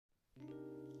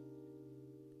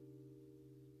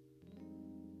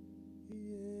Do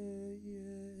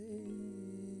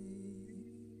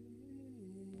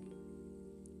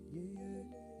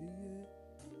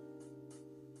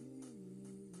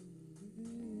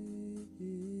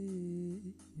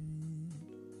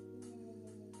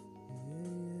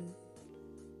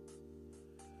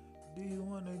you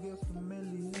wanna get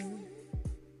familiar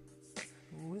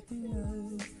with the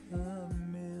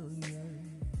familiar?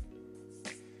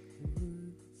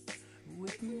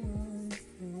 With the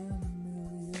unfamiliar.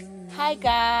 Hi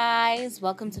guys,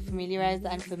 welcome to Familiarize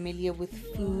the Unfamiliar with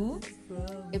Fu,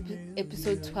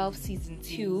 episode 12, season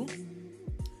 2.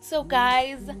 So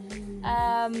guys,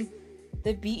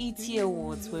 the BET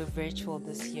Awards were virtual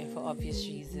this year for obvious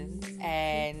reasons,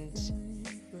 and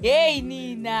yay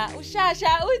Nina,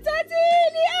 Ushasha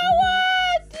utatini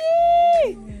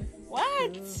awadi!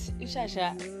 What?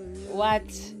 Ushasha,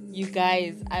 what? You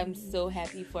guys, I'm so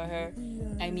happy for her.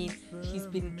 I mean, she's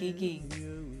been gigging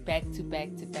back to back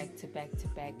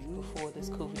before this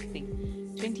COVID thing.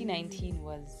 2019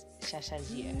 was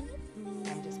Shasha's year.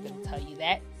 I'm just going to tell you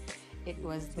that. It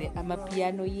was the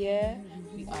Amapiano year.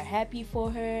 We are happy for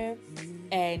her,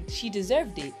 and she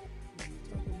deserved it.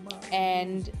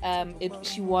 And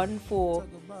she won for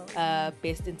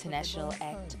Best International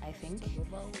Act, I think.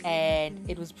 And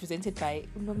it was presented by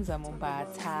Unomza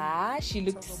Mombata. She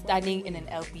looked stunning in an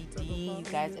LBD. You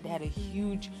guys, it had a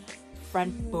huge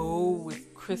front bow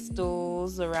with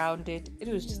crystals around it. It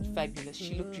was just fabulous.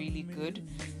 She looked really good.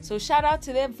 So shout out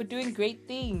to them for doing great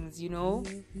things, you know.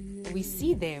 We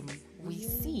see them. We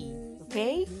see.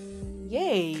 Okay?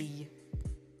 Yay.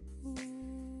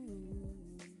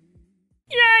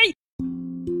 Yay!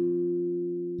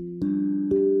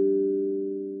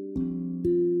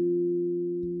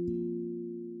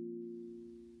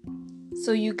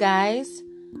 So you guys,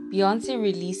 Beyonce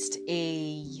released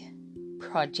a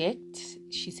project.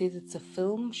 She says it's a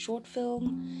short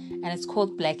film, and it's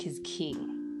called Black is King.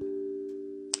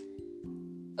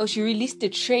 Oh, she released the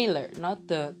trailer, not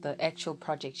the actual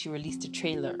project. She released a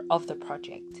trailer of the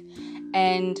project.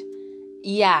 And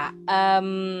yeah, I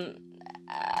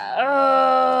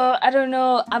don't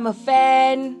know. I'm a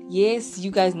fan. Yes, you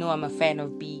guys know I'm a fan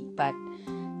of B, but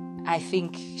I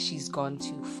think she's gone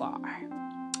too far.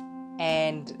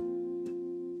 And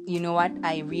you know what?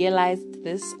 I realized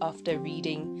this after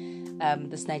reading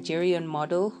this Nigerian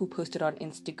model who posted on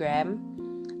Instagram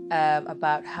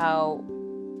about how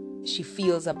she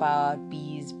feels about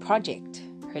B's project,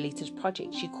 her latest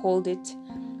project. She called it,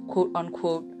 quote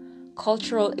unquote,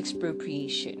 cultural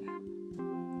expropriation.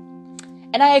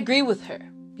 And I agree with her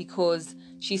because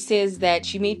she says that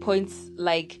she made points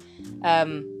like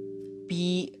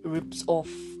B rips off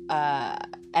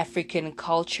African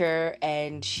culture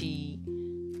and she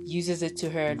uses it to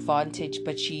her advantage,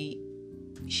 but she's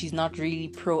not really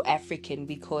pro-African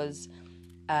because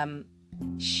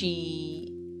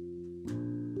she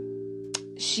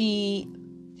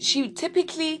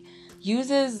typically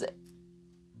uses,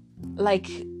 like,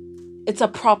 it's a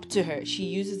prop to her. She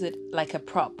uses it like a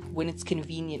prop when it's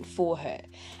convenient for her.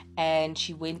 And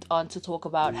she went on to talk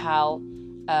about how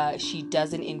she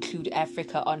doesn't include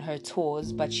Africa on her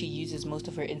tours, but she uses most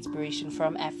of her inspiration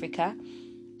from Africa.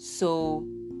 So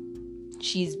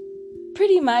she's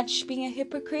pretty much being a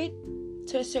hypocrite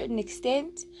to a certain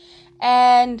extent.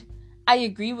 And I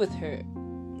agree with her.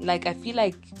 Like, I feel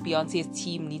like Beyonce's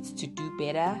team needs to do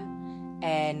better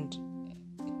and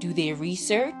do their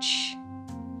research.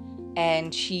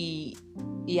 And she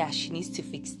needs to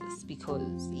fix this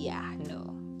because,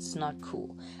 no, it's not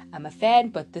cool. I'm a fan,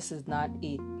 but this is not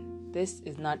it. This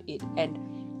is not it. And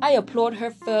I applaud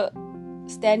her for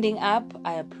standing up.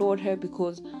 I applaud her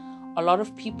because a lot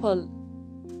of people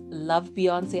love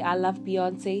Beyonce. I love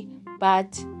Beyonce,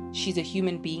 but she's a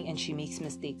human being and she makes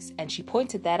mistakes. And she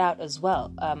pointed that out as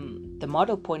well. The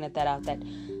model pointed that out, that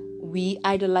we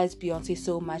idolize Beyonce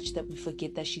so much that we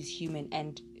forget that she's human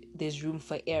and there's room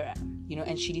for error, you know,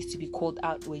 and she needs to be called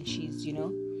out when she's, you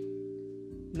know,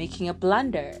 making a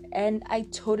blunder. And I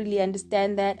totally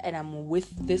understand that, and I'm with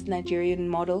this Nigerian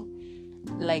model.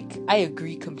 Like, I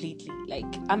agree completely. Like,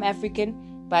 I'm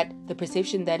African, but the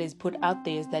perception that is put out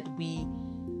there is that we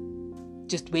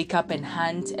just wake up and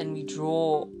hunt and we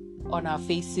draw on our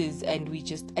faces and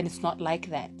it's not like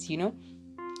that, you know.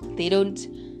 They don't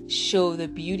show the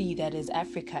beauty that is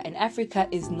Africa, and Africa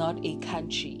is not a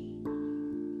country.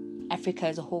 Africa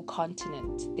is a whole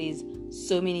continent. There's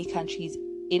so many countries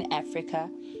in Africa,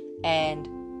 and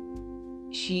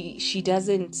she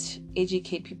doesn't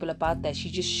educate people about that. She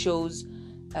just shows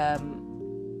a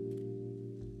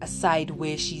side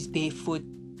where she's barefoot,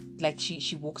 like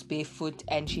she walks barefoot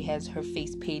and she has her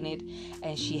face painted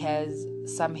and she has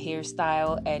some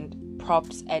hairstyle and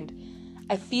props, and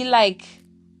I feel like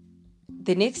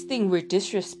the next thing we're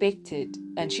disrespected.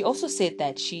 And she also said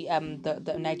that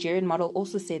the Nigerian model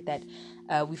also said that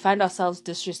we find ourselves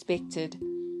disrespected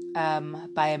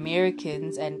by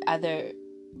Americans and other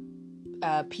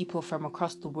people from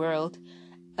across the world,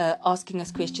 asking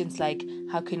us questions like,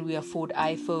 how can we afford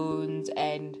iPhones,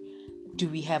 and do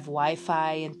we have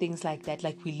Wi-Fi and things like that,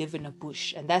 like we live in a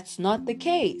bush. And that's not the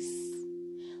case.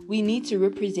 We need to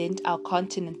represent our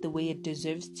continent the way it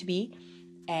deserves to be,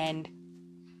 and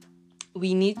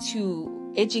we need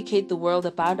to educate the world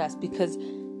about us, because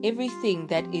everything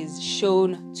that is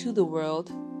shown to the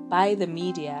world by the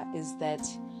media is that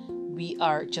we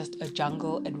are just a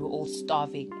jungle and we're all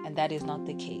starving, and that is not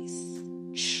the case.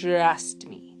 Trust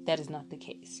me, that is not the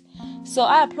case. So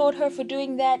I applaud her for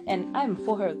doing that, and I'm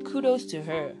for her. Kudos to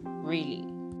her, really.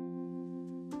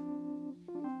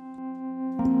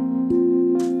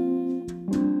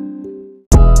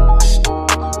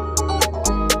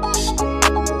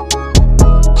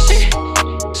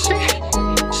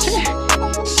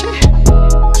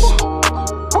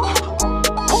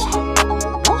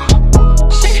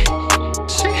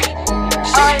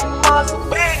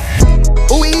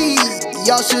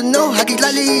 Y'all should know haki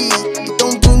lali.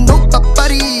 Don't do no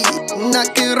papari.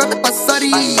 Nakirata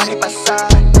pasari.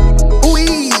 Ooh,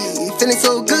 feeling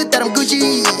so good that I'm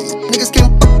Gucci. Niggas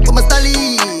can't fuck with my style.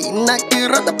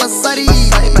 Nakirata pasari.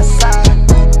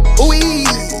 Ooh,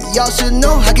 y'all should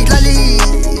know haki lali.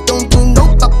 Don't do no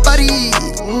papari.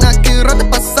 Nakirata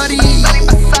pasari.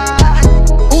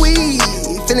 Ooh,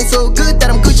 feeling so good that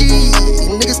I'm Gucci.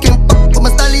 Niggas can't fuck with my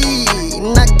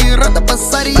style. Nakirata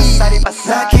pasari.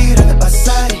 Nakirata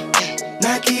pasari,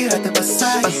 Nakirata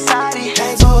pasari,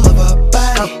 hands all over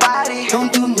her body,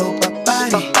 don't do no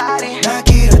papari.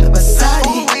 Nakirata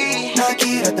pasari,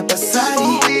 Nakirata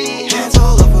pasari, hands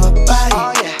all over her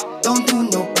body, don't do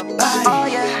no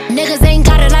papari. Niggas ain't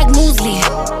got it like muesli,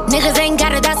 niggas ain't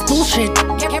got it, that's bullshit.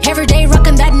 Every day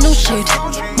rockin' that new shit.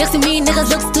 Next to me, niggas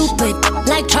look stupid.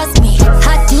 Like, trust me,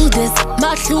 I do this.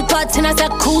 Mahlupa tina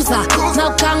sakuza,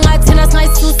 Naukanga tina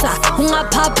snaisusa. Unga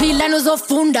papi lano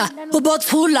zofunda,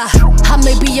 ubotula. I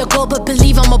may be a girl, but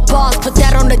believe I'm a boss. Put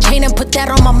that on the chain and put that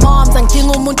on my mom's. And king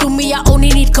umuntu me, I only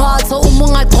need cards. So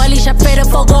umunga twali shafere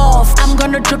fuck off. I'm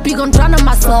gonna trip, you gon' drown in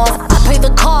my sauce. I pay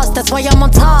the cost, that's why I'm on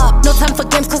top. No time for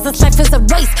games, cause this life is a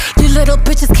race. You little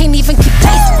bitches can't even keep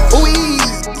pace. Ooh,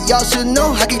 y'all should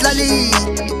know haki lali.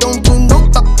 Don't do no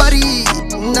papari.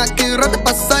 Nakirata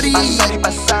pasari.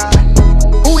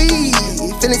 Ooh,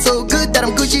 feeling so good that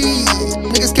I'm Gucci.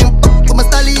 Niggas can't fuck with my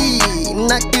style.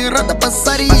 Nakirata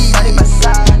pasari.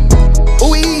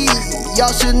 Ooh,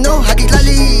 y'all should know haki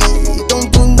lali.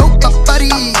 Don't do no papari.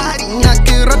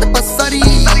 Nakirata pasari.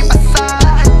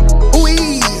 Ooh,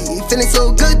 feeling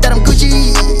so good that I'm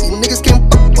Gucci. Niggas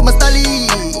can't fuck with my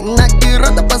style.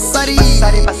 Nakirata pasari.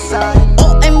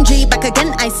 OMG, back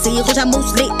again, I see. Roja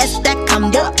mostly is that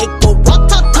combo. Echo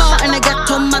rotata, and I get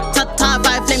to matata.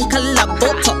 Five flame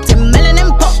collabo, top 10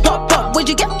 melanin pop, pop, pop. Where'd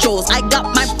you get yours? I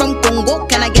got mine from Congo.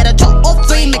 Can I get a 2 or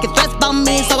 3? Make it stress about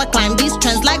me, so I climb these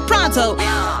trends like pronto.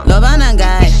 Love on a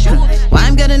guy. Why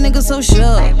I'm getting niggas so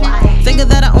sure? Figure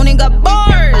that I only got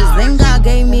bars. Then God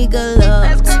gave me good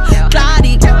love.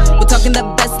 Cloudy, we're talking the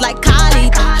best like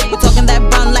Khalid. We're talking that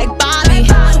brown like Bobby.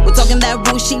 We're talking that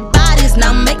Rushi bodies.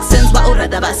 Now makes sense. Wa ura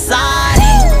da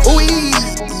basari. Ooh,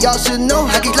 y'all should know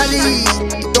haki lali.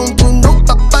 Don't do no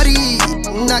papari.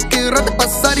 Nakirata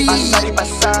pasari.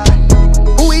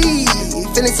 Ooh,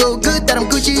 feeling so good that I'm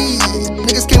Gucci.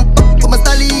 Niggas can't fuck with my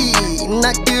style.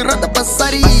 Nakirata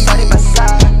pasari.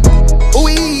 Ooh,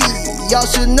 y'all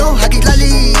should know haki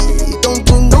lali. Don't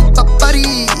do no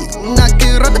papari.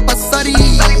 Nakirata pasari.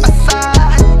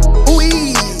 Ooh,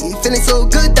 feeling so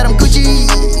good that I'm Gucci.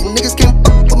 Niggas can't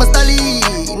fuck with my style.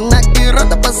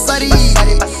 Nakirata pasari.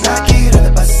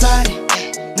 Nakirata pasari.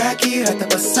 Nakirata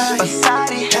pasari.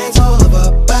 Hands all over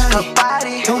her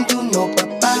body, don't do no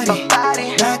papari.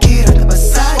 Nakirata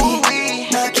pasari.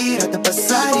 Nakirata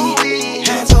pasari.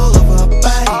 Hands all over her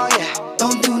body,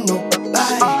 don't do no papari.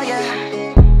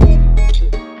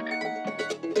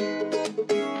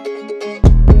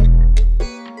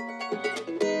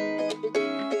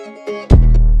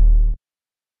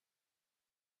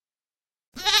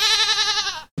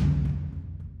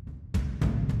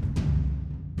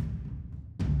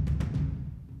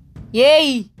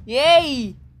 Yay!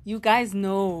 Yay! You guys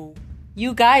know.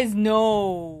 You guys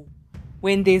know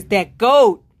when there's that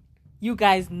goat. You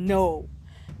guys know.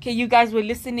 Okay, you guys were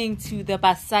listening to the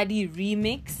Basadi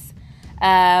remix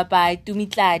by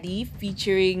Tumitladi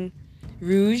featuring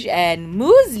Rouge and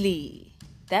Muesli.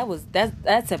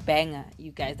 That's a banger,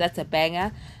 you guys. That's a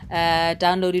banger.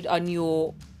 Download it on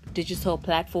your digital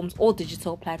platforms. All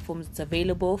digital platforms. It's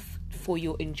available for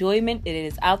your enjoyment. It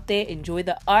is out there. Enjoy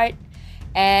the art.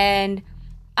 And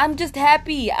I'm just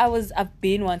happy. I've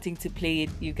been wanting to play it,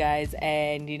 you guys,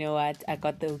 and you know what? I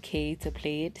got the okay to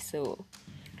play it. So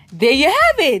there you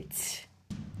have it.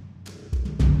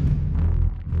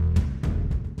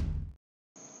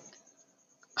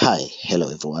 Hi, hello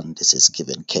everyone. This is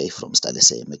Kevin K from Style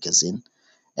SA Magazine,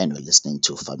 and we're listening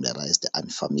to Familiarize the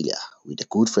Unfamiliar with a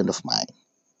good friend of mine,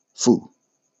 Fu.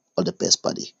 All the best,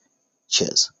 buddy.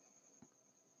 Cheers.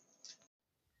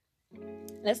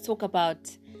 Let's talk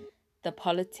about the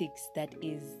politics that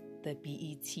is the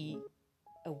BET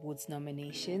Awards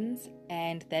nominations,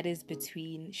 and that is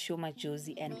between Sho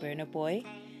Madjozi and Burna Boy.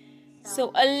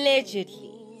 So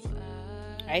allegedly,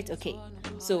 right? Okay,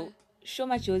 so Sho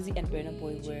Madjozi and Burna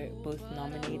Boy were both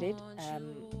nominated.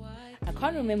 I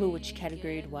can't remember which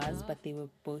category it was, but they were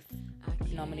both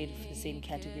nominated for the same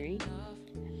category.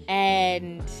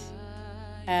 And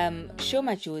Sho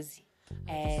Madjozi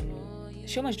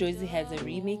has a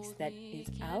remix that is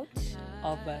out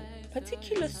of a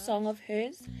particular song of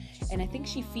hers, and I think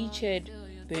she featured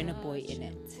Burna Boy in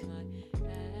it.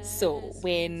 So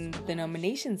when the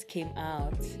nominations came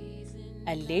out,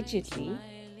 allegedly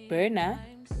Burna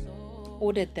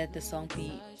ordered that the song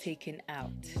be taken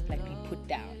out, like be put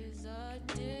down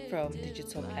from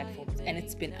digital platforms, and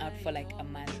it's been out for like a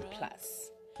month plus.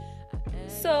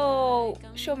 So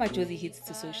Sho Madjozi hits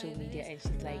to social media and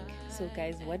she's like, so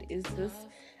guys, what is this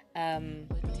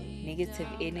negative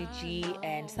energy?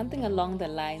 And something along the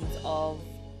lines of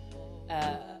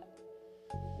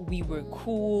we were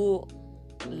cool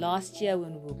last year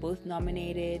when we were both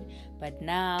nominated, but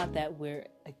now that we're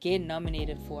again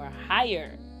nominated for a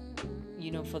higher,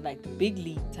 for like the big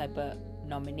league type of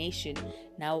nomination,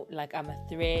 now like I'm a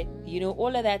threat,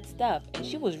 all of that stuff. And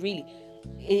she was really,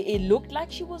 it looked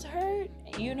like she was hurt,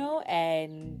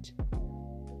 and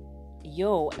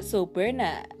so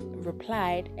Burna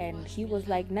replied and he was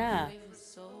like, nah,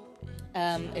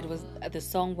 the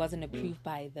song wasn't approved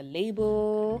by the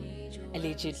label,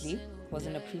 allegedly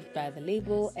wasn't approved by the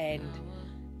label, and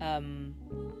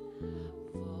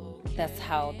that's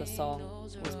how the song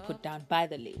was put down by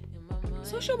the label.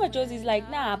 So Sho Madjozi's like,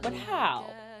 nah, but how?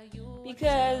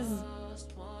 Because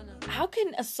how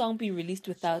can a song be released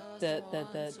without the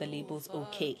label's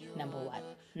okay, number one?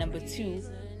 Number two,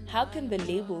 how can the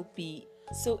label be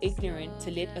so ignorant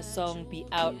to let a song be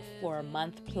out for a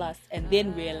month plus and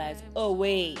then realize, oh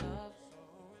wait,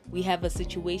 we have a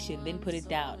situation, then put it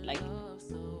down? Like,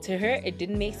 to her, it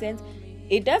didn't make sense.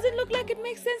 It doesn't look like it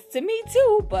makes sense to me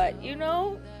too, but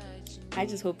I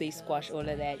just hope they squash all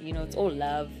of that. It's all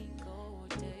love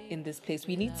in this place.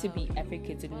 We need to be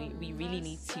Africans, and we really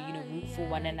need to root for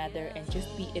one another and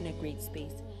just be in a great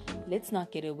space. Let's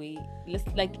not get away.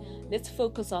 Let's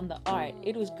focus on the art.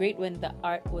 It was great when the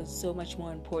art was so much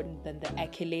more important than the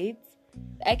accolades.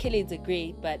 The accolades are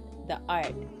great, but the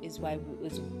art is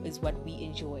what we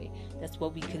enjoy. That's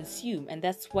what we consume, and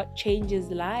that's what changes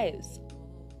lives.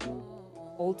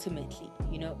 Ultimately,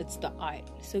 it's the art.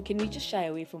 So can we just shy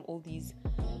away from all these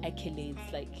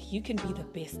accolades? Like, you can be the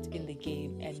best in the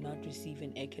game and not receive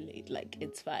an accolade. Like,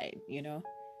 it's fine,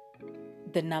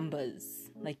 the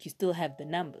numbers, like, you still have the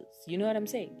numbers, you know what I'm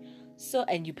saying? So,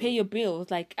 and you pay your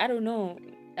bills. Like, I don't know,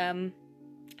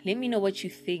 let me know what you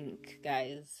think,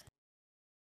 guys.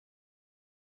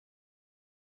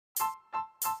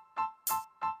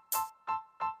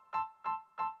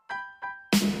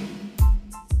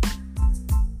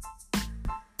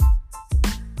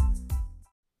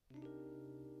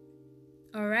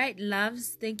 Alright,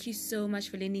 loves, thank you so much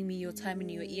for lending me your time and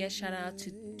your ear. Shout out to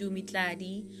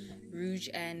Dumitladi, Rouge,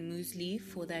 and Muesli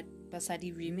for that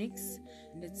Basadi remix.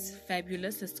 It's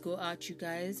fabulous. Let's go out, you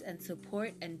guys, and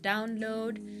support and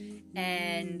download.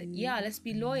 And yeah, let's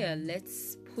be loyal.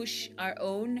 Let's push our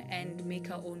own and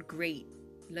make our own great.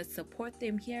 Let's support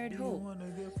them here at home.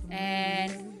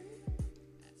 And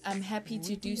I'm happy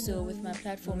to do so with my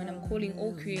platform, and I'm calling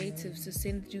all creatives to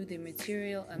send through their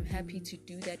material. I'm happy to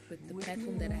do that with the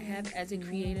platform that I have as a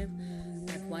creative.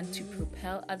 I want to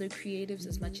propel other creatives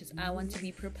as much as I want to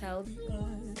be propelled.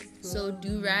 So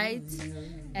do right,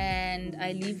 and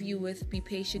I leave you with be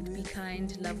patient, be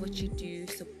kind, love what you do,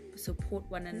 support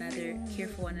one another, care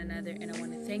for one another. And I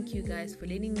want to thank you guys for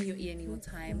lending me your ear and your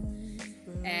time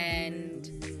and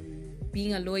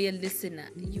being a loyal listener.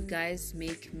 You guys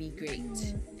make me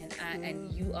great,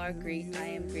 and you are great. I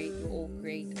am great. We're all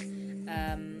great.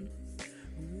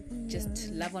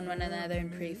 Just love on one another and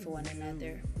pray for one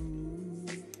another.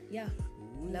 Yeah,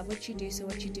 love what you do so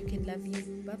what you do can love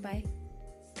you. Bye bye.